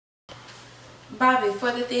Bobby,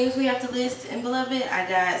 for the things we have to list in Beloved, I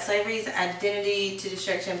got slavery's identity to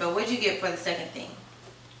destruction, but what'd you get for the second thing?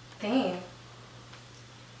 Theme?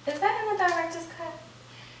 Is that in the director's cut?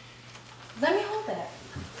 Let me hold that.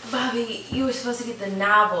 Bobby, you were supposed to get the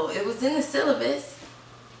novel. It was in the syllabus.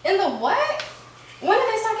 In the what? When did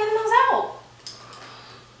they start getting those out?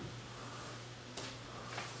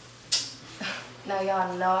 Now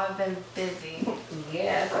y'all know I've been busy.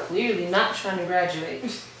 Yeah, clearly not trying to graduate.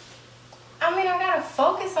 I mean, I gotta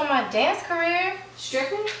focus on my dance career.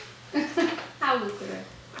 Stripping? How lucrative?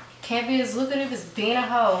 Can't be as lucrative as being a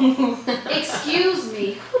hoe. Excuse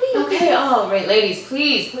me. Who do you Okay, all right, ladies,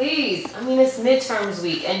 please. I mean, it's midterms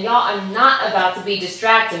week, and y'all are not about to be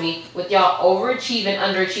distracting me with y'all overachieving,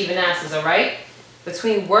 underachieving asses, all right?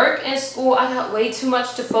 Between work and school, I got way too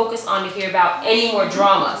much to focus on to hear about any more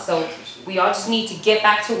drama. So we all just need to get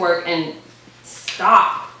back to work and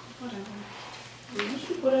stop.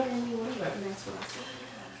 Whatever you mean, whatever. That's what I said.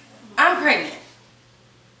 I'm pregnant.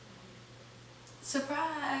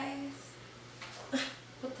 Surprise.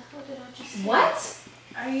 What the hell did I just say? What?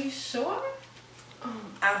 Are you sure?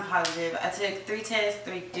 I'm positive. I took 3 tests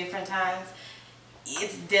 3 different times.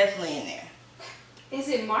 It's definitely in there. Is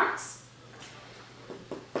it Mark's?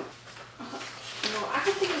 No, I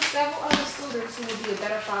can think of several other students who would be a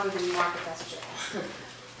better father than Mark if that's what you're asking.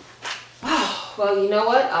 Oh, well, you know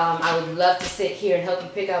what? I would love to sit here and help you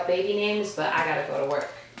pick out baby names, but I gotta go to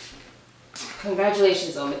work.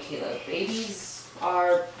 Congratulations on Michaela. Babies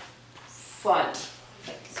are fun.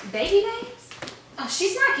 Baby names? Oh,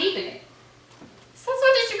 she's not keeping it. Since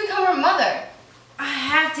when did you become her mother? I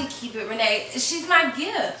have to keep it, Renee. She's my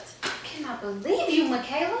gift. I cannot believe you,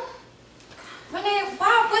 Michaela. Renee,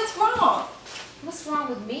 why? What's wrong? What's wrong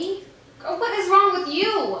with me? Girl, what is wrong with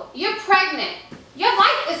you? You're pregnant. Your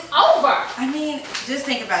life is over. I mean, just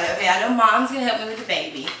think about it. Okay, I know Mom's gonna help me with the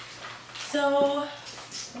baby. So,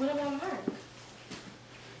 what about Mark?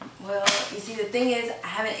 Well, you see, the thing is, I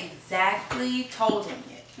haven't exactly told him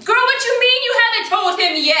yet. Girl, what you mean you haven't told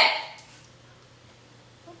him yet?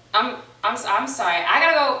 I'm sorry. I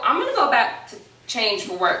gotta go. I'm gonna go back to change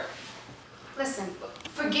for work. Listen,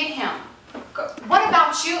 forget him. Girl, what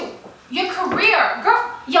about you? Your career,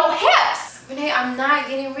 girl, your hips. Renee, I'm not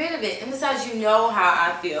getting rid of it. And besides, you know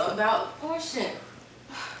how I feel about abortion.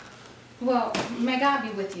 Well, may God be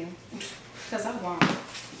with you, because I won't.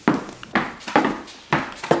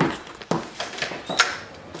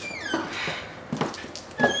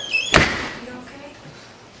 You okay?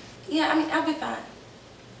 Yeah, I mean, I'll be fine.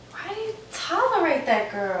 Why do you tolerate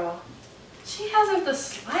that girl? She hasn't the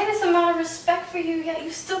slightest amount of respect for you, yet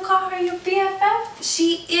you still call her your BFF?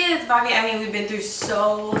 She is, Bobby. I mean, we've been through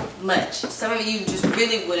so much. Some of you just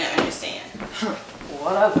really wouldn't understand.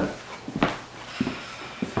 Whatever.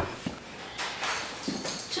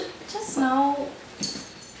 Just know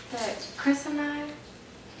that Chris and I,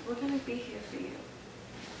 we're gonna be here for you.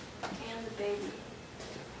 And the baby.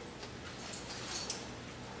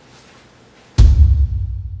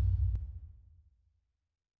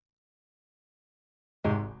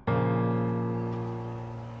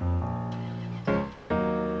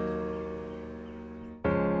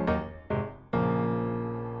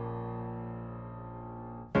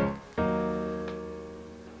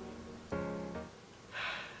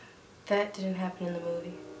 That didn't happen in the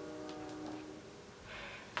movie.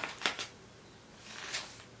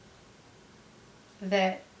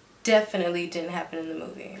 That definitely didn't happen in the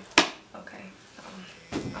movie. Okay.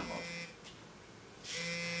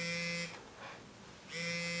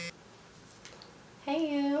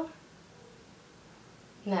 Hey you.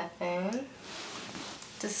 Nothing.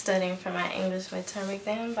 Just studying for my English midterm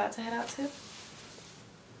exam. About to head out too.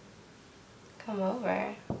 Come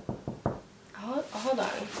over. Hold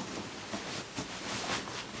on.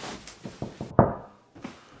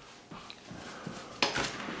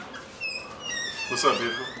 What's up,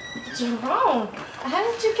 beautiful? Jerome, how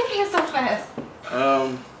did you get here so fast?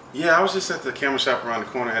 Yeah, I was just at the camera shop around the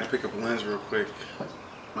corner. I had to pick up a lens real quick.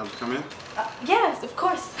 Mind if I come in? Yes, of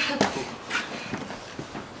course.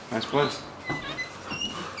 Nice place.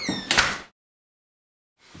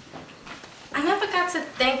 I never got to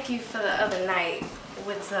thank you for the other night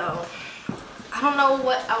with Zoe. I don't know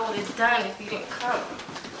what I would have done if you didn't come.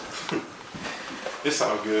 It's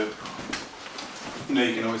all good. You know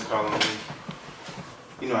you can always call on me.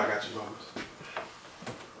 You know I got you always.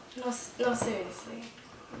 No, seriously.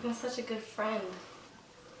 You've been such a good friend.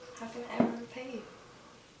 How can I ever repay you?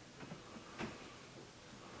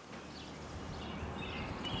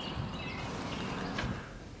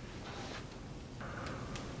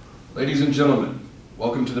 Ladies and gentlemen,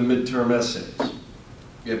 welcome to the midterm essays.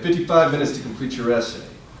 You have 55 minutes to complete your essay.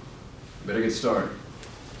 Better get started.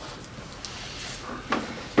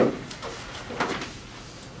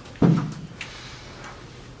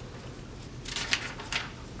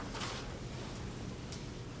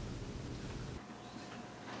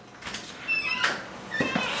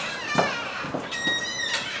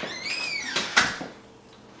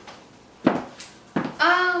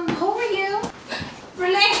 Who are you?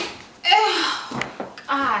 Renee?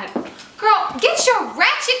 God. Girl, get your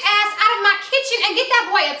ratchet ass out of my kitchen and get that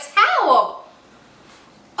boy a towel.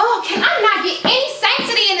 Oh, can I not get any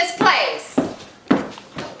sanctity in this place?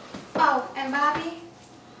 Oh, and Bobby?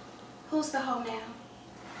 Who's the hoe now?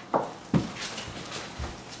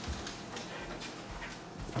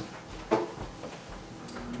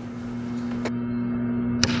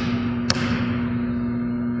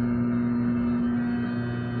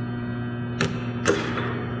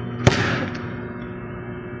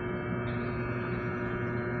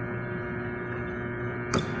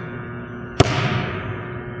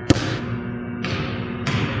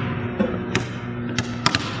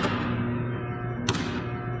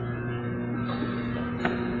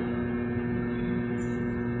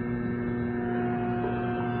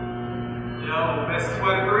 Yo, best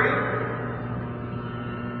 23?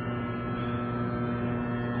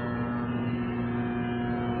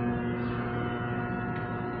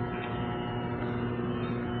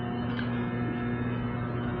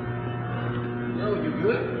 Yo, you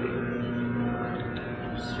good?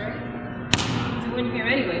 Straight. You in here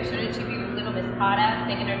anyway. Shouldn't you be with little Miss Hot Ass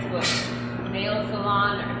taking her to a nail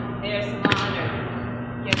salon or hair salon or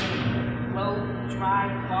getting a blow dry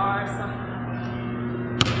bar or something?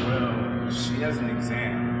 Well, she has an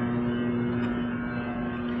exam.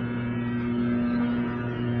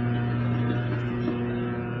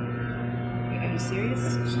 Are you serious?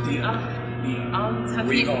 Deal. Tough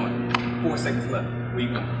Where you you- going? 4 seconds left. Where you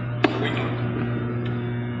going? Where you going?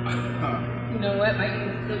 You know what? Might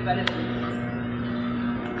even still better than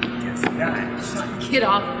Guess not. this. Get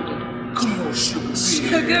off of me. Come on, sugar.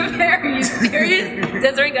 Sugar Bear, are you serious?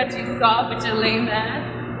 Desiree got you soft with your lame ass.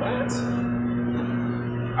 What?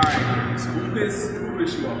 Alright, so who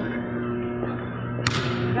pissed you off today?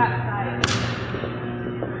 You got fired.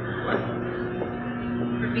 What?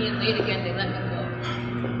 For being late again, they let me go.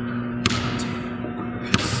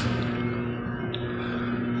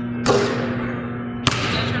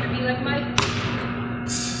 Still trying to be like Mike?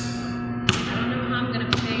 I don't know how I'm gonna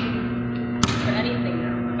pay for anything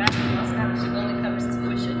now. My basketball scholarship only covers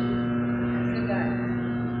tuition. I still got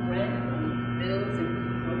rent, bills, and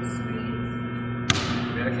groceries.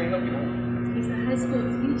 Man, I can't help you. He's a high school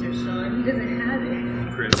teacher, Sean. He doesn't have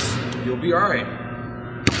it. Chris, you'll be alright.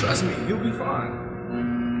 Trust me, you'll be fine. Do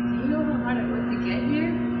you know how hard it was to get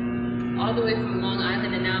here? All the way from Long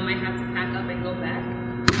Island, and now I might have to pack up and go back. I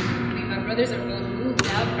mean, my brothers are both moved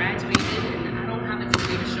out, graduated, and I don't have a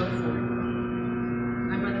degree to show for it.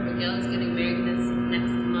 My brother Miguel is getting married this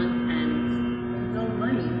next month, and there's no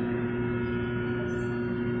money.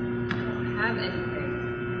 I don't have anything.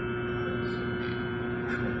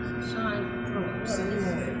 Sean,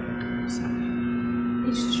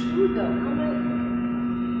 it's true though. How am I?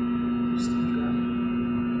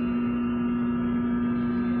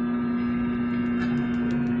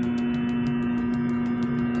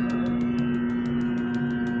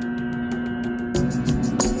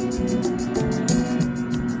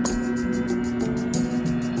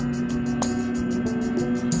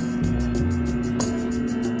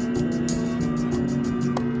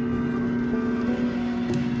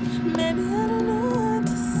 Maybe I don't know what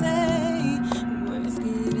to say. Words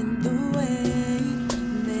get in the way.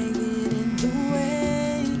 They get in the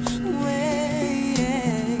way.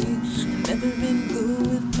 I've never been good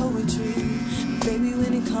with poetry. Baby,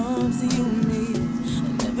 when it comes to you and me,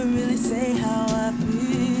 I never really say how I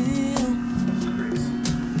feel.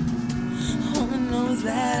 All I know is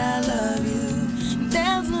that I love you.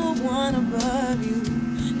 There's no one above you.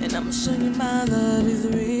 And I'ma show you my love is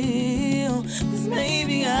real. 'Cause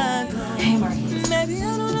maybe I don't. Hey, Marcus. Maybe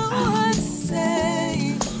I don't know what to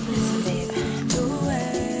say. Listen, babe. The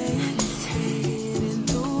way, get in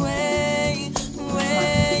the way.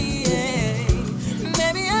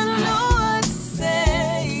 Maybe I don't know what to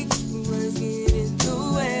say. Words get in the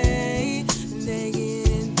way. They get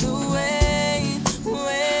in the way.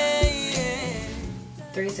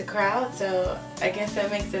 Three's a crowd, so I guess that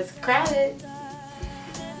makes us crowded.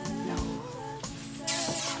 No.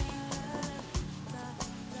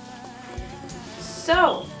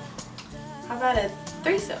 So, how about a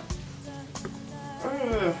threesome?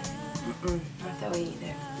 Not that way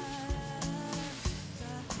either.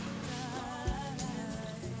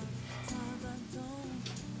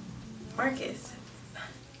 Marcus,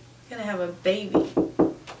 gonna have a baby.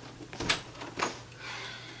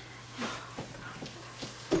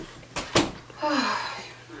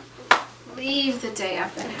 Leave the day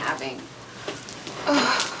I've been having.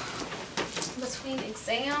 Between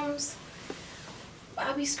exams,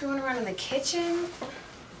 Bobby screwing around in the kitchen,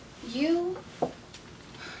 you,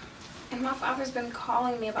 and my father's been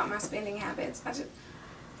calling me about my spending habits.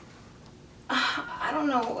 I don't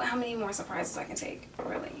know how many more surprises I can take,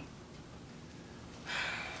 really.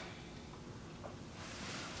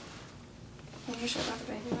 And you're sure about the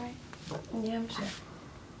baby, right? Yeah, I'm sure.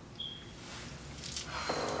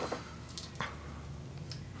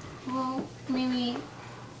 Well, Mimi,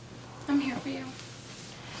 I'm here for you.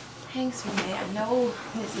 Thanks, Renee. I know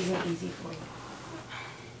this isn't easy for you.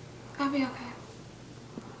 I'll be okay.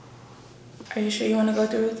 Are you sure you want to go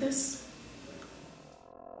through with this?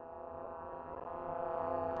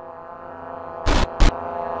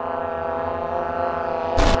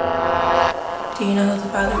 Do you know who the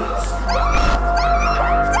father is?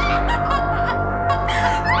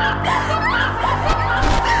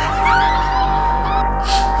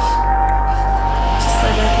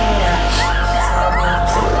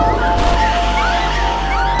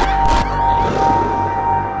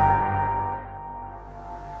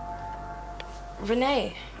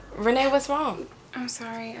 Renee, what's wrong? I'm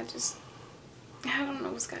sorry, I don't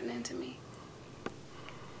know what's gotten into me.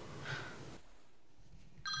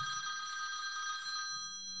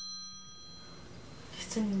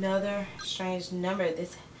 It's another strange number.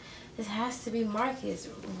 This has to be Marcus.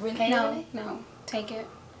 Renee? No, take it.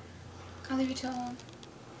 I'll leave you two alone.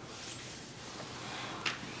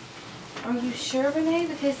 Are you sure, Renee?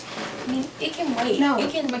 Because, I mean, it can wait. No,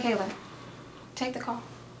 it can. Michaela, take the call.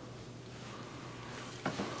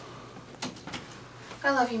 I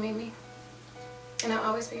love you, Mimi. And I'll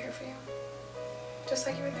always be here for you. Just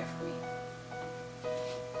like you were there for me.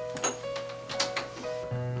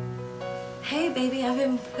 Hey, baby, I've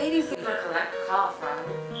been waiting for you. We'll collect a call from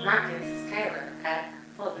Marcus Taylor at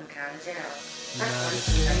Fulton County Jail.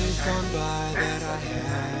 Days gone by that I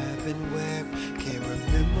haven't wept. Can't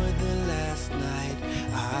remember the last night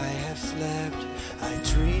I have slept. I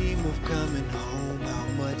dream of coming home. How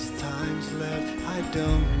much time's left? I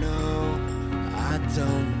don't know. I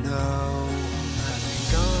don't know. I've been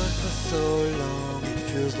gone for so long. It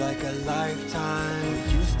feels like a lifetime.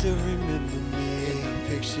 You used to remember me.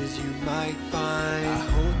 Pictures you might find. I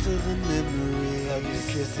hold to the memory of your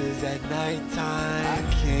kisses at nighttime. I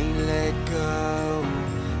can't let go.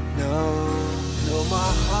 No,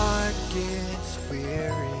 my heart gets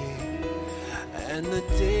weary, and the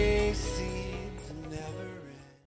days